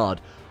House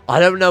Mud? I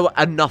don't know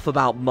enough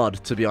about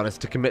mud, to be honest,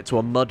 to commit to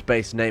a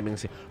mud-based naming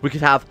scheme. We could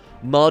have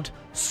mud,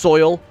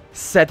 soil,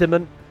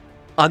 sediment,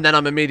 and then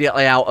I'm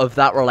immediately out of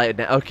that related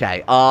name. Okay,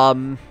 you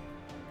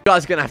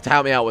guys are going to have to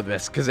help me out with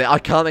this, because I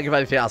can't think of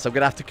anything else. I'm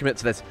going to have to commit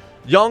to this.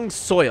 Young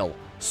Soil.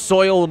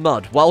 Soil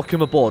Mud.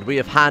 Welcome aboard. We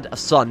have had a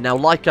son. Now,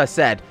 like I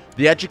said,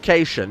 the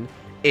education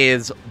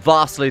is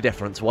vastly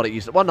different to what it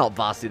used to. Well, not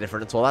vastly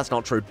different at all. That's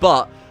not true.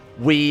 But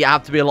we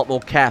have to be a lot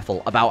more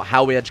careful about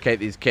how we educate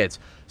these kids.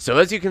 So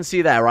as you can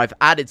see there, I've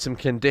added some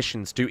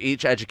conditions to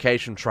each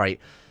education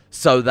trait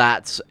so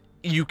that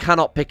you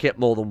cannot pick it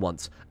more than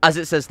once. As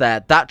it says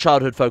there, that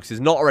childhood focus is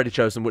not already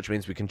chosen, which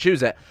means we can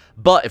choose it.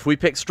 But if we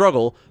pick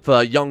struggle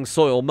for Young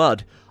Soil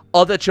Mud,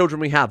 other children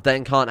we have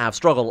then can't have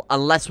struggle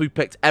unless we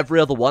picked every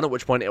other one, at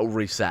which point it will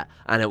reset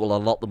and it will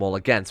unlock them all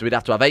again. So we'd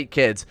have to have 8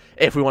 kids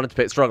if we wanted to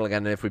pick struggle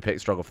again, and if we pick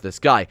struggle for this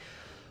guy.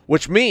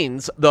 Which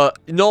means that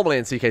normally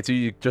in CK2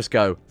 you just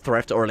go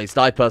thrift, or at least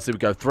I personally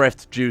would go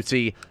thrift,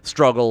 duty,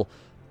 struggle,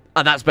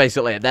 and that's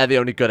basically it. They're the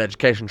only good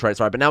education traits,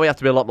 right? But now we have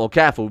to be a lot more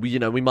careful. We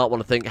might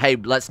want to think, hey,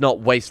 let's not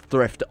waste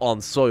thrift on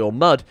soil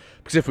mud,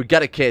 because if we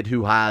get a kid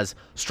who has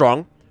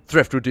strong,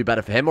 thrift would do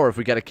better for him, or if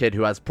we get a kid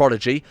who has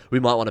prodigy, we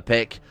might want to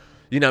pick...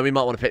 we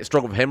might want to pick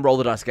struggle for him, roll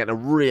the dice, getting a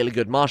really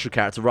good martial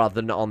character rather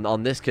than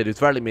on this kid who's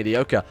fairly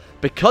mediocre.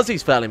 Because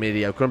he's fairly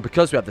mediocre and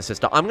because we have the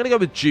sister, I'm going to go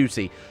with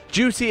duty.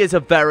 Duty is a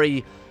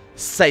very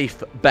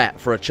safe bet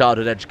for a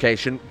childhood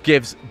education.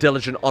 Gives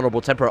diligent,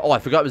 honourable, temperate. Oh, I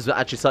forgot it was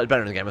actually slightly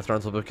better in Game of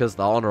Thrones because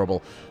they're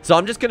honourable. So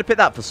I'm just going to pick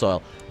that for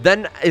soil.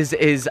 Then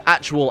his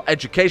actual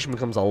education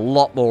becomes a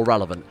lot more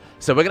relevant.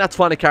 So we're going to have to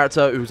find a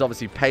character who's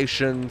obviously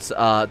patient.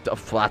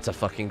 That's a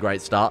fucking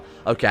great start.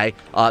 Okay.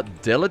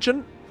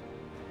 Diligent?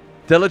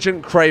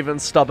 Diligent, craven,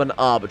 stubborn,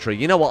 arbitrary.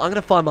 You know what? I'm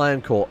going to find my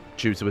own court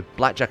tutor with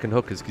blackjack and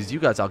hookers, because you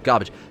guys are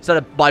garbage. Instead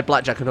of by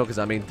blackjack and hookers,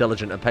 I mean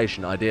diligent and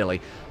patient,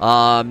 ideally.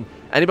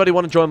 Anybody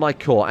want to join my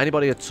court?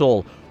 Anybody at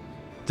all?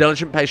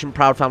 Diligent, patient,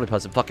 proud family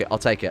person. Fuck it. I'll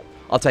take it.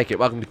 I'll take it.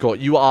 Welcome to court.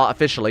 You are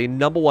officially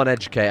 #1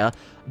 educator.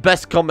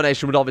 Best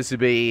combination would obviously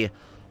be,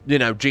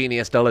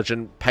 genius,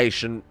 diligent,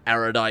 patient,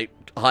 erudite,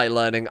 high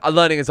learning.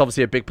 Learning is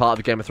obviously a big part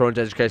of the Game of Thrones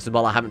education as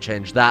well. I haven't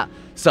changed that.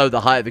 So the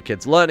higher the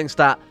kid's learning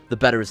stat, the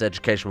better his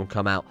education will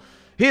come out.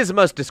 He is the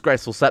most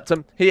disgraceful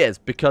septum. He is,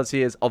 because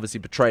he has obviously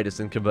betrayed us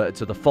and converted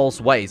to the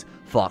false ways.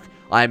 Fuck.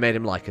 I made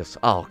him like us.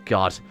 Oh,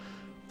 God.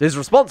 His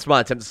response to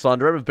my attempt to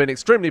slander him have been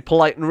extremely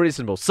polite and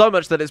reasonable. So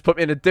much that it's put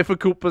me in a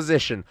difficult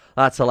position.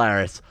 That's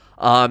hilarious.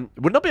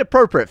 Would not be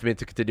appropriate for me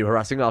to continue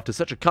harassing after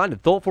such a kind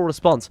and thoughtful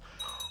response.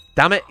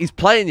 Damn it, he's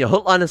playing your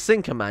hook, line, and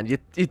sinker, man.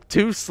 You're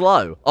too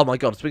slow. Oh my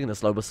god, speaking of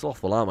slow, we're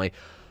slothful, aren't we?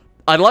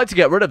 I'd like to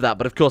get rid of that,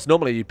 but of course,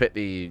 normally you pick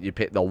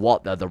the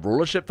what? The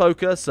rulership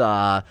focus?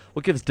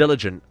 What gives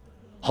diligent?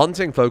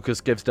 Hunting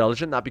focus gives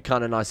diligent. That'd be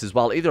kind of nice as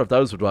well. Either of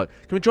those would work.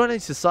 Can we join any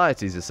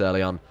societies this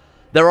early on?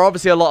 There are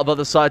obviously a lot of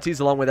other societies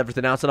along with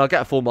everything else, and I'll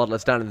get a full mod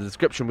list down in the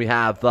description. We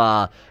have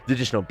the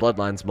additional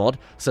Bloodlines mod,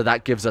 so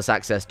that gives us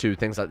access to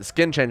things like the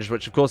skin changes,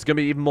 which of course is going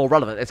to be even more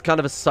relevant. It's kind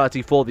of a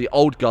society for the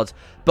old gods,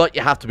 but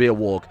you have to be a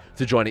warg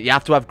to join it. You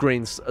have to have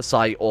green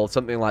sight or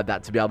something like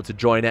that to be able to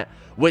join it,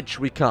 which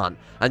we can't.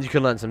 And you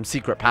can learn some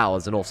secret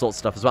powers and all sorts of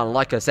stuff as well. And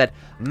like I said,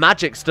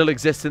 magic still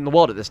exists in the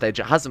world at this stage.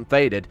 It hasn't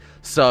faded,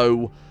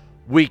 so...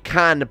 we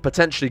can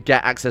potentially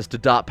get access to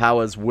dark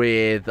powers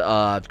with,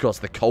 of course,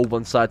 the Cold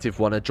One Society if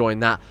we want to join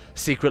that.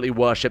 Secretly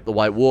worship the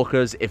White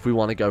Walkers if we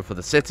want to go for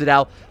the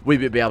Citadel. We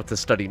would be able to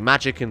study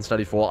magic and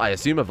study for, I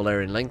assume, a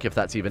Valyrian link, if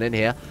that's even in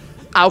here.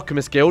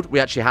 Alchemist Guild, we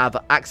actually have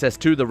access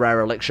to the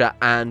rare elixir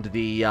and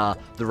the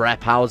rare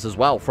powers as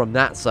well from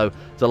that. So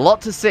there's a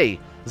lot to see.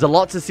 There's a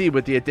lot to see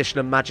with the addition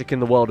of magic in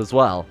the world as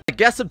well. I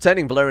guess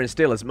obtaining Valyrian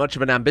Steel is much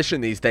of an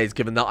ambition these days,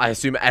 given that I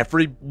assume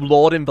every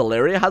lord in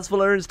Valyria has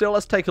Valyrian Steel.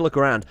 Let's take a look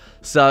around.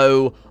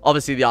 So,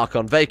 obviously the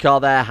Archon Vakar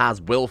there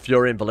has Will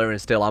Fury and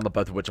Valyrian Steel armor,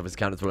 both of which obviously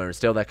count as Valyrian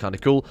Steel. They're kind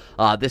of cool.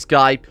 This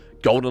guy,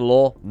 Golden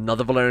Law,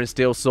 another Valyrian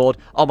Steel sword.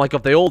 Oh my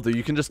god, they all do.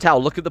 You can just tell.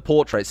 Look at the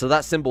portrait. So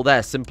that symbol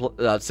there, symbol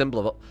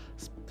of...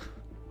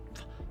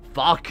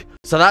 Fuck.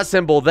 So that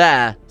symbol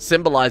there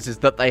symbolizes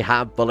that they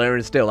have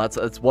Valyrian Steel.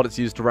 That's what it's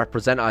used to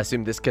represent. I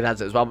assume this kid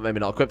has it as well, but maybe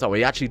not equipped. Oh,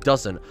 he actually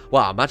doesn't.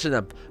 Wow, imagine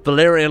a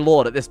Valyrian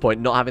Lord at this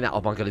point not having that.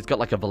 Oh my god, he's got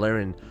like a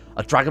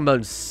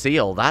Dragonbone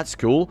seal. That's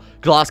cool.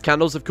 Glass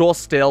candles, of course,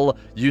 still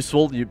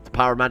useful. The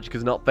power of magic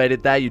is not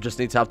faded there. You just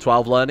need to have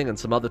 12 learning and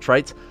some other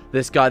traits.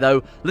 This guy,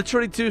 though,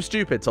 literally too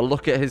stupid to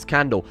look at his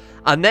candle.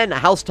 And then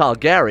House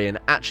Targaryen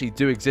actually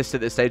do exist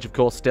at this stage, of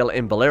course, still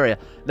in Valyria.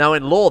 Now,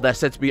 in lore, they're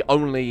said to be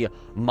only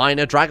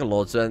minor Dragon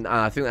Lords, and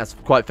I think that's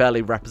quite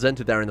fairly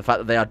represented there in the fact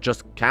that they are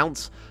just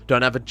counts.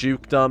 Don't have a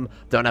dukedom,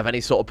 don't have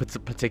any sort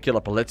of particular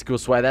political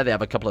sway there. They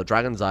have a couple of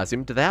dragons, I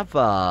assume. Do they have,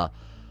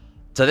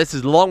 So this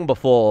is long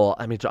before...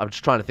 I mean, I'm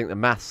just trying to think the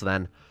maths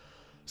then.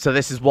 So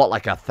this is, what,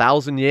 like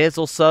 1,000 years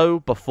or so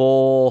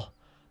before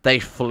they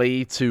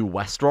flee to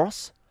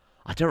Westeros?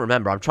 I don't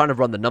remember. I'm trying to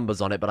run the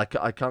numbers on it, but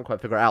I can't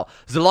quite figure it out.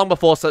 So long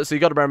before, so you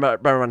got to bear in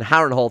mind,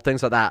 Harrenhal,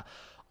 things like that,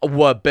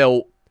 were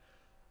built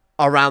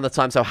around the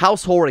time. So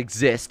House Hoare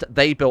exist.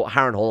 They built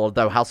Harrenhal,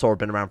 although House Hoare had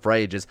been around for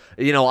ages.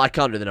 You know, I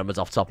can't do the numbers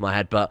off the top of my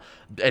head, but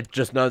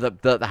just know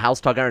that the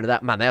House Targaryen,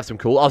 that, man, they have some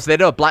cool... Oh, so they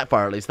do a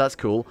Blackfire at least. That's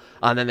cool.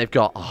 And then they've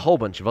got a whole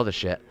bunch of other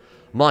shit.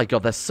 My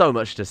god, there's so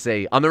much to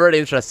see. I'm really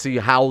interested to see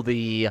how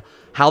the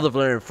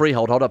Valyrian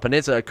Freehold hold up. And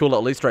here's a cool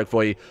little Easter egg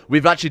for you.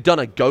 We've actually done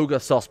a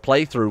Gogasos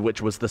playthrough,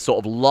 which was the sort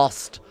of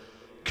lost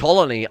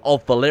colony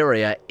of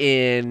Valyria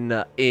in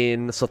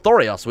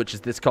Sothorios, which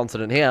is this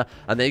continent here.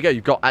 And there you go.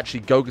 You've got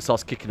actually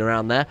Gogasos kicking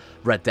around there.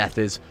 Red Death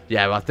is,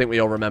 yeah, I think we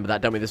all remember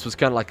that, don't we? This was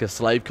kind of like a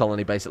slave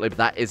colony, basically. But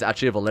that is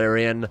actually a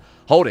Valyrian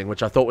holding,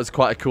 which I thought was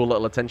quite a cool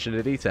little attention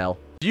to detail.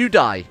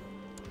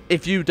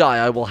 If you die,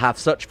 I will have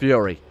such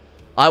fury.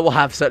 I will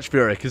have such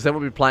fury, because then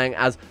we'll be playing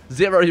as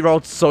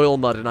 0-year-old soil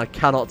mud, and I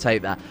cannot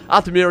take that.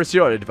 Athumur is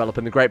already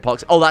developing the Great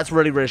Pox. Oh, that's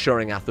really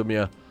reassuring,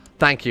 Athumur.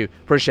 Thank you.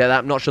 Appreciate that.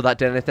 I'm not sure that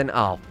did anything.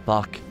 Oh,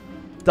 fuck.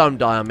 Don't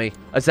die on me.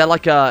 Is there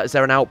like a... Is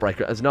there an outbreak?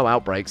 There's no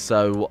outbreak,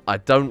 so I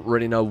don't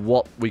really know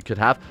what we could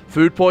have.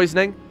 Food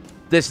poisoning?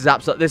 This is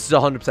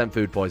 100%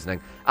 food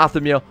poisoning.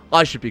 Athumur,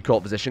 I should be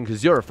court position,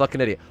 because you're a fucking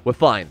idiot. We're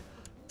fine.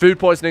 Food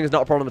poisoning is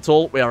not a problem at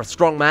all. We are a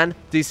strong man.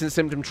 Decent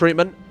symptom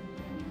treatment.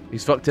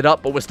 He's fucked it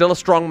up, but we're still a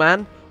strong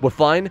man. We're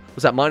fine.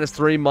 Was that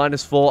 -3,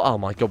 -4? Oh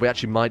my god, we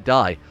actually might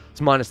die.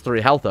 It's -3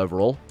 health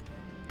overall.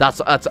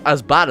 That's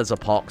as bad as a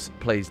pox.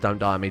 Please, don't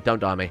die on me. Don't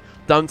die on me.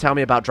 Don't tell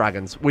me about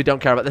dragons. We don't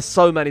care about... There's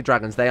so many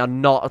dragons. They are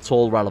not at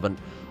all relevant.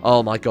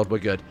 Oh my god, we're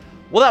good.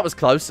 Well, that was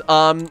close.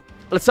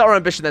 Let's set our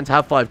ambition then to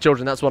have 5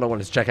 children. That's what I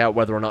wanted to check out,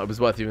 whether or not it was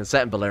worth even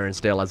setting Valyrian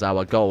Steel as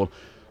our goal.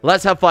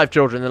 Let's have 5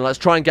 children, and let's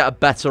try and get a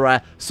better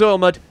heir.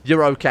 Soilmud,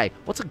 you're okay.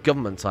 What's a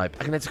government type?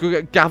 I can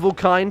get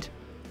Gavelkind.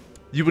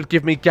 You would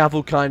give me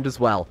Gavelkind as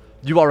well.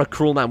 You are a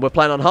cruel man. We're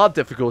playing on hard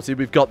difficulty.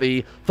 We've got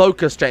the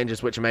focus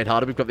changes, which are made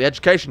harder. We've got the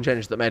education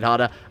changes that made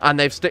harder. And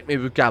they've stick me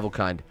with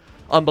Gavelkind.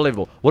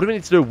 Unbelievable. What do we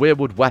need to do?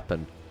 Weirwood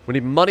weapon. We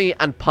need money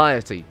and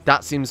piety.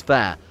 That seems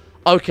fair.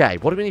 Okay,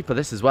 what do we need for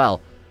this as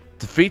well?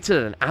 Defeated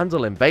an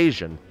Andal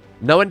invasion.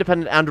 No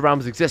independent Andal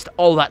realms exist.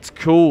 Oh, that's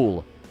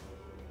cool.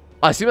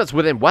 I assume that's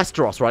within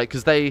Westeros, right?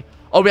 Because they...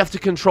 Oh, we have to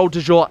control de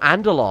jure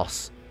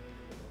Andalos.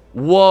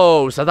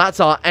 Whoa, so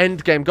that's our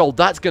end game goal.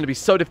 That's going to be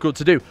so difficult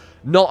to do.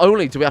 Not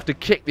only do we have to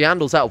kick the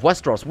Andals out of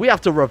Westeros, we have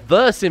to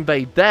reverse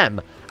invade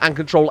them and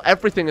control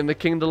everything in the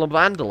Kingdom of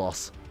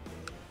Andalos.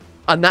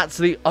 And that's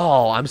the...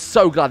 Oh, I'm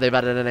so glad they've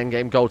added an end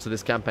game goal to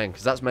this campaign,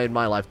 because that's made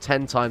my life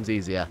 10 times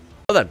easier.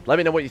 Well then, let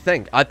me know what you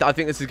think. I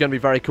think this is going to be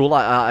very cool.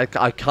 I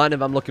kind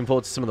of am looking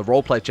forward to some of the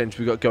roleplay changes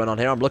we've got going on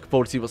here. I'm looking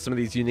forward to see what some of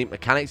these unique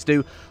mechanics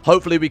do.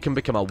 Hopefully we can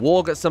become a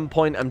warg at some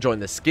point and join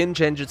the Skin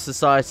Changer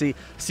Society.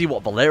 See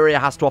what Valyria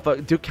has to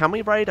offer. Can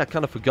we raid? I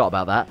kind of forgot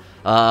about that.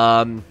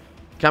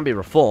 Can be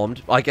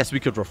reformed. I guess we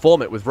could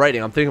reform it with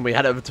raiding. I'm thinking we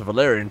head over to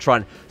Valyria and try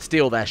and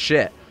steal their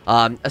shit.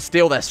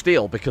 Steal their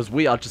steel, because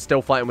we are just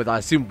still fighting with, I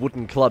assume,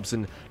 wooden clubs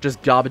and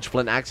just garbage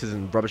flint axes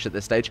and rubbish at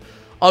this stage.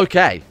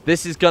 Okay,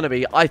 this is going to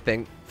be, I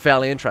think,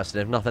 fairly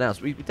interesting, if nothing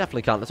else. We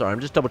definitely can't... Sorry,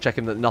 I'm just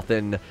double-checking that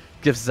nothing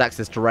gives us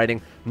access to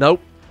raiding.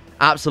 Nope,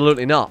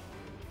 absolutely not.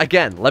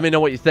 Again, let me know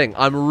what you think.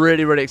 I'm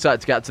really, really excited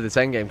to get to this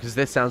endgame, because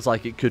this sounds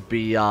like it could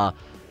be...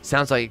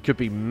 Sounds like it could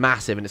be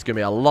massive, and it's going to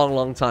be a long,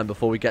 long time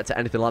before we get to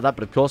anything like that.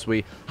 But, of course,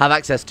 we have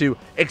access to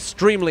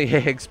extremely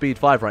hig speed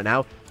 5 right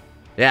now.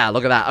 Yeah,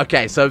 look at that.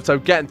 Okay, so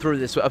getting through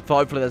this,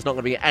 hopefully there's not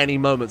going to be any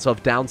moments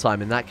of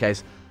downtime in that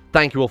case.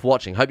 Thank you all for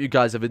watching. Hope you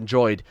guys have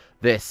enjoyed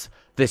this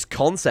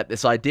concept,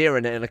 this idea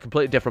in a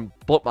completely different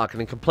bookmark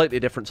and a completely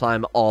different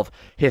time of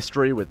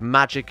history with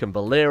magic and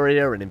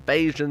Valyria and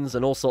invasions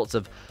and all sorts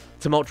of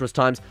tumultuous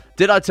times.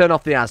 Did I turn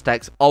off the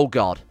Aztecs? Oh,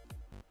 God.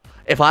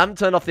 If I haven't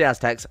turned off the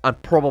Aztecs, I'm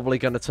probably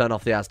going to turn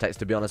off the Aztecs,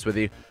 to be honest with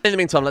you. In the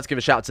meantime, let's give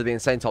a shout out to the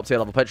insane top tier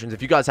level patrons.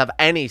 If you guys have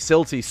any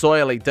silty,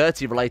 soily,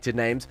 dirty related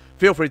names,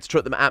 feel free to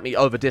tweet them at me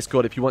over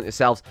Discord if you want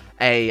yourselves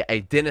a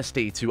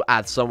dynasty to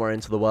add somewhere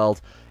into the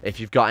world. If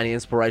you've got any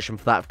inspiration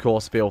for that, of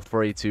course, feel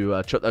free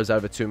to chuck those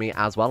over to me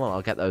as well, and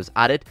I'll get those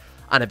added.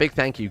 And a big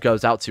thank you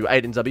goes out to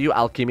Aiden W,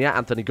 Alchemia,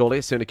 Anthony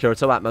Gaulier, Suna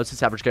Kirito,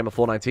 Atmosis, Average Gamer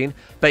 419,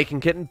 Bacon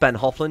Kitten, Ben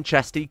Hofflin,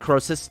 Chesty,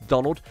 Croesus,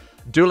 Donald,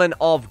 Doolin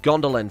of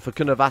Gondolin,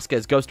 Facundo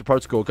Vasquez, Ghost of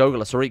Protocol,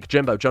 Gogula, Sarik,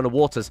 Jimbo, Jonah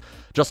Waters,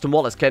 Justin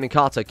Wallace, Kaden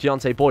Carter,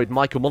 Keontae Boyd,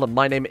 Michael Mullen,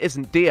 My Name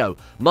Isn't Dio,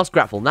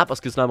 Muskratful,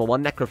 Natbuskers Number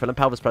 1, Necrophilin,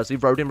 Pelvis Presley,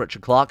 Rodin,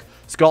 Richard Clark,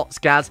 Scott,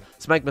 Skaz,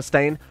 Smegma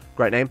Stain,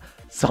 great name,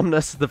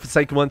 Somnus, The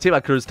Forsaken One,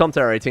 T-Mac Cruz, Tom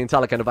Terror 18,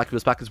 Talakan of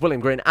Vacuous Backers,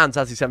 William Green, and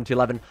Zazzy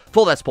 7011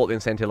 for their support, the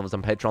Insane Tier Levels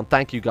on Patreon.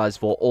 Thank you guys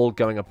for all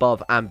going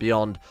above and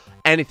beyond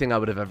anything I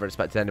would have ever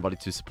expected anybody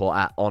to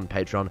support on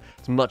Patreon.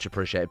 It's much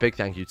appreciated. Big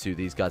thank you to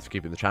these guys for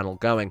keeping the channel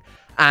going.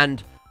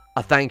 And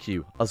a thank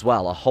you as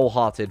well, a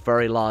wholehearted,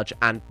 very large,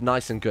 and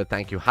nice and good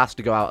thank you has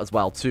to go out as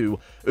well to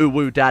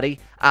Uwu Daddy,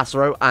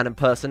 Asro, Ann in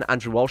Person,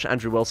 Andrew Walsh,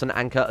 Andrew Wilson,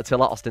 Anchor,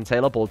 Attila, Austin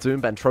Taylor, Bordoon,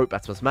 Ben Trope,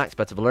 Betimus Max,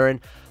 Better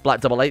Valerian, Black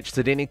Double H,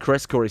 Tadini,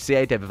 Chris, Corey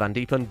CA, David Van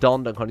Diepen,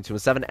 Don,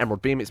 Dunconny217,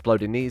 Emerald Beam,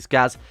 Exploding Knees,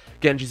 Gaz,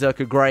 Genji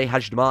Zerka, Grey,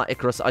 Hajidamar,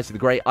 Icarus, Icy the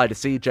Grey, Ida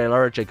C, Jay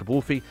Lara, Jacob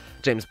Wolfie,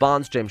 James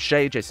Barnes, James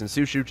Shea, Jason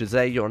Sushu,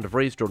 Jose, Joran De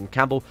Vries, Jordan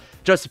Campbell,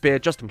 Joseph Beer,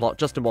 Justin Plott,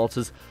 Justin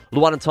Walters,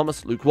 Luana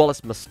Thomas, Luke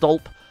Wallace,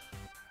 Mastolp,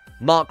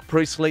 Mark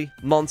Priestley,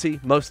 Monty,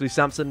 Mostly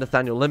Samson,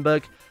 Nathaniel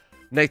Lindbergh,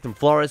 Nathan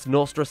Flores,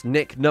 Nostrus,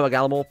 Nick, Noah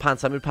Gallimore,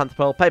 Pansamu,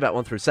 Pantherpearl, Payback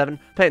 1 through 7,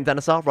 Peyton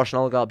Denisar, Russian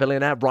Oligarch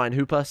Billionaire, Ryan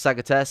Hooper,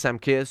 Sagataire, Sam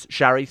Kears,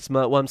 Shari,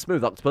 Smirtworm,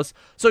 Smooth Octopus,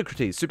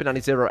 Socrates, Super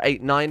Nanny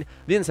 089,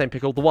 The Insane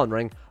Pickle, The One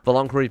Ring,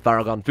 Valonkari,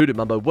 Varagon, Voodoo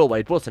Mumbo, Will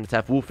Wade, Wilson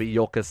Tef, Wolfie,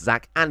 Yorkus,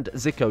 Zach, and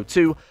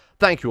Zico2.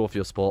 Thank you all for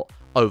your support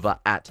over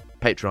at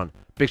Patreon.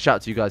 Big shout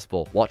out to you guys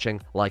for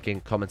watching, liking,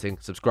 commenting,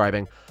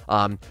 subscribing,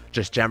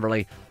 just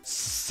generally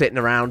sitting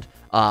around,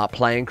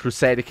 playing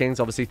Crusader Kings.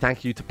 Obviously,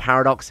 thank you to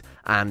Paradox,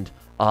 and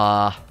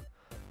thank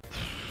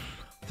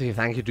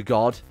you to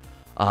God.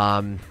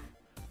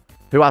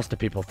 Who else do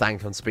people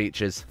thank on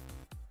speeches?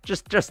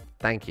 Just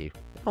thank you.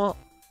 Well,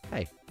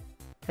 hey,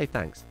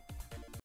 thanks.